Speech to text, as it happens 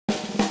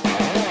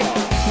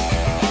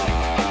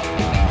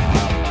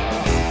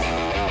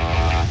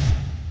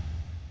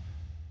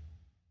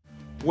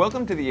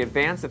Welcome to the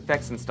Advanced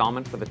Effects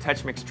installment for the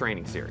TouchMix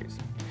Training series.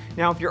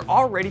 Now, if you're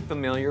already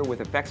familiar with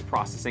effects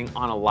processing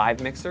on a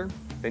live mixer,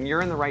 then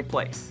you're in the right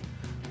place.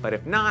 But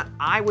if not,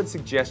 I would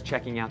suggest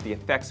checking out the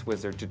Effects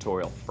Wizard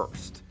tutorial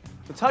first.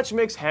 The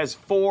TouchMix has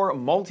 4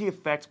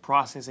 multi-effects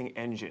processing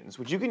engines,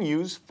 which you can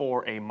use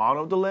for a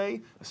mono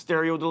delay, a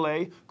stereo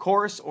delay,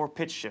 chorus, or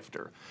pitch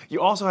shifter. You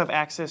also have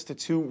access to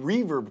 2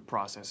 reverb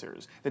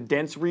processors, the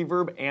dense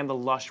reverb and the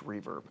lush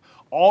reverb.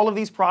 All of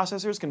these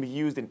processors can be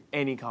used in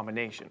any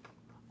combination.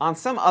 On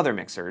some other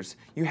mixers,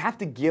 you have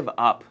to give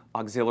up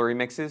auxiliary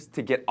mixes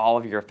to get all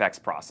of your effects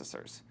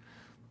processors.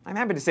 I'm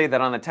happy to say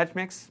that on the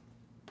TouchMix,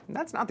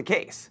 that's not the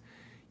case.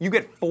 You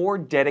get 4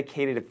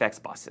 dedicated effects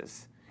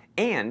buses,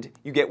 and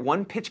you get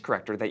 1 pitch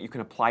corrector that you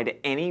can apply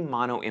to any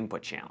mono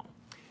input channel.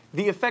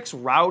 The effects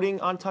routing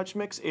on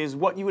TouchMix is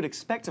what you would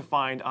expect to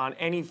find on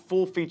any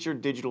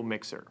full-featured digital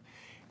mixer.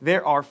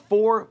 There are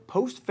 4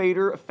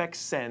 post-fader effects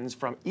sends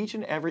from each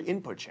and every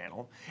input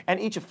channel, and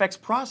each effects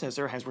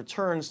processor has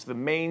returns to the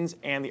mains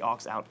and the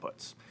aux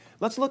outputs.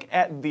 Let's look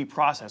at the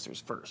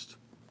processors first.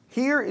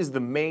 Here is the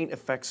main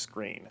effects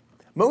screen.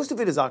 Most of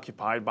it is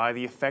occupied by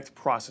the effect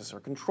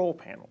processor control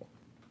panel.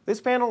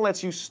 This panel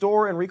lets you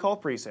store and recall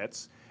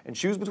presets, and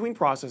choose between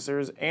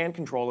processors and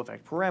control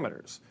effect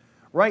parameters.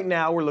 Right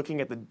now we're looking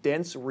at the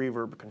dense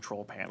reverb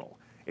control panel.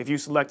 If you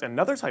select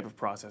another type of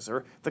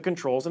processor, the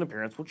controls and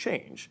appearance will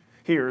change.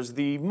 Here's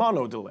the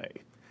mono delay.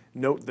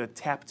 Note the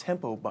tap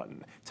tempo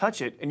button.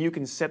 Touch it and you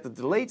can set the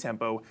delay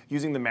tempo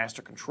using the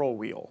master control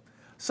wheel.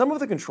 Some of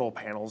the control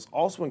panels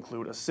also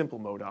include a simple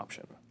mode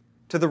option.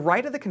 To the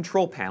right of the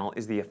control panel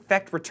is the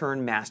Effect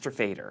Return Master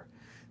Fader.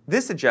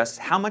 This adjusts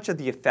how much of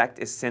the effect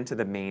is sent to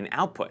the main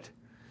output.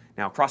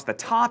 Now across the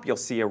top you'll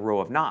see a row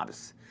of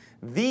knobs.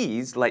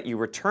 These let you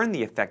return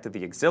the effect of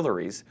the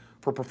auxiliaries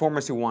for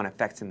performers who want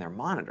effects in their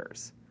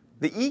monitors.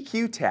 The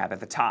EQ tab at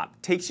the top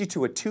takes you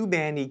to a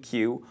 2-band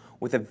EQ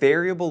with a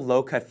variable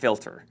low-cut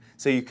filter,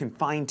 so you can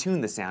fine-tune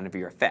the sound of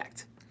your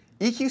effect.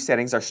 EQ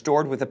settings are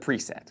stored with a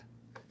preset.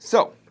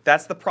 So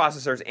that's the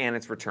processors and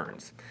its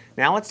returns.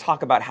 Now let's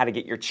talk about how to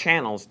get your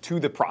channels to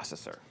the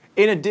processor.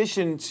 In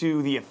addition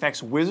to the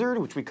effects wizard,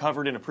 which we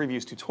covered in a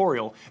previous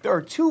tutorial, there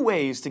are 2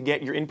 ways to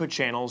get your input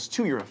channels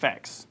to your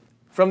effects.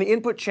 From the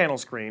input channel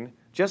screen,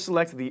 just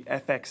select the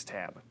FX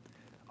tab.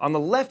 On the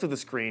left of the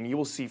screen, you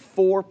will see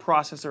 4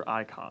 processor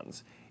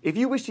icons. If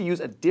you wish to use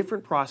a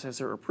different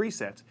processor or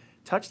preset,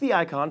 touch the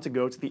icon to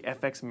go to the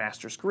FX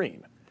master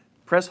screen.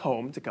 Press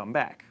home to come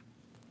back.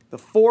 The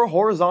 4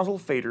 horizontal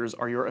faders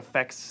are your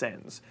effects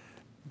sends.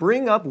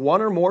 Bring up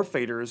 1 or more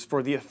faders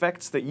for the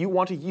effects that you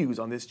want to use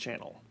on this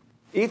channel.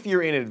 If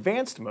you're in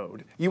advanced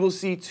mode, you will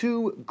see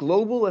 2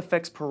 global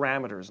effects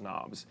parameters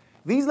knobs.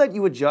 These let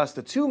you adjust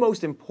the 2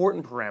 most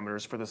important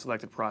parameters for the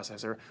selected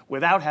processor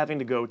without having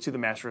to go to the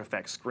master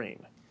effects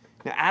screen.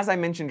 Now, as I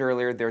mentioned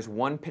earlier, there's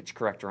 1 pitch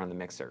corrector on the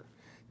mixer.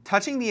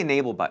 Touching the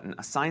Enable button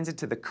assigns it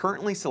to the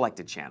currently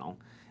selected channel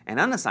and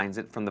unassigns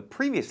it from the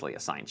previously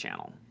assigned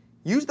channel.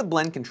 Use the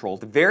blend control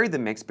to vary the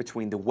mix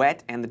between the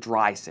wet and the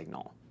dry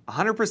signal.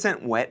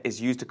 100% wet is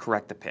used to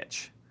correct the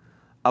pitch.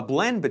 A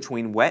blend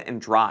between wet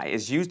and dry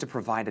is used to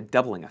provide a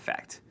doubling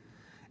effect,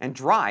 and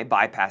dry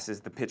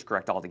bypasses the pitch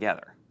correct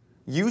altogether.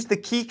 Use the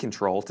key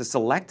control to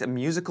select a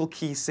musical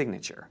key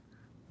signature.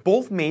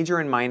 Both major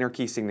and minor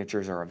key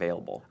signatures are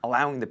available,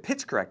 allowing the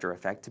pitch corrector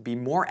effect to be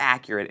more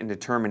accurate in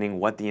determining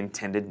what the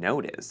intended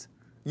note is.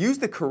 Use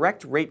the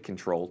correct rate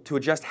control to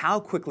adjust how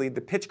quickly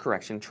the pitch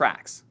correction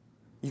tracks.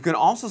 You can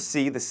also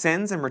see the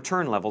sends and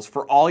return levels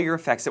for all your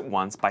effects at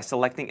once by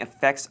selecting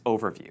Effects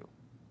Overview.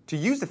 To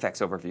use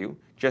Effects Overview,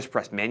 just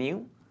press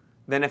Menu,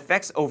 then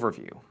Effects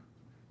Overview.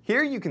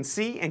 Here you can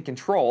see and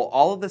control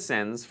all of the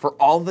sends for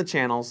all of the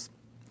channels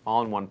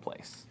all in one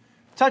place.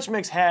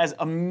 TouchMix has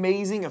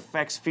amazing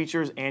effects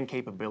features and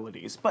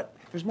capabilities, but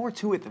there's more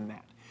to it than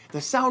that.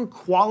 The sound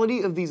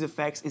quality of these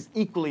effects is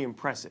equally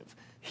impressive.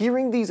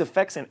 Hearing these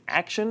effects in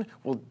action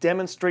will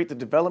demonstrate the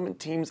development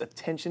team's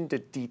attention to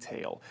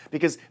detail,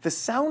 because the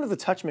sound of the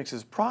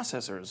TouchMix's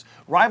processors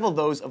rival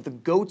those of the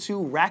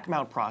go-to rack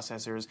mount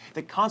processors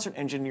that concert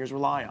engineers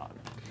rely on.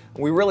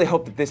 We really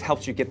hope that this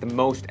helps you get the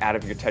most out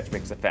of your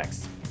TouchMix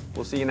effects.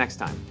 We'll see you next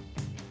time.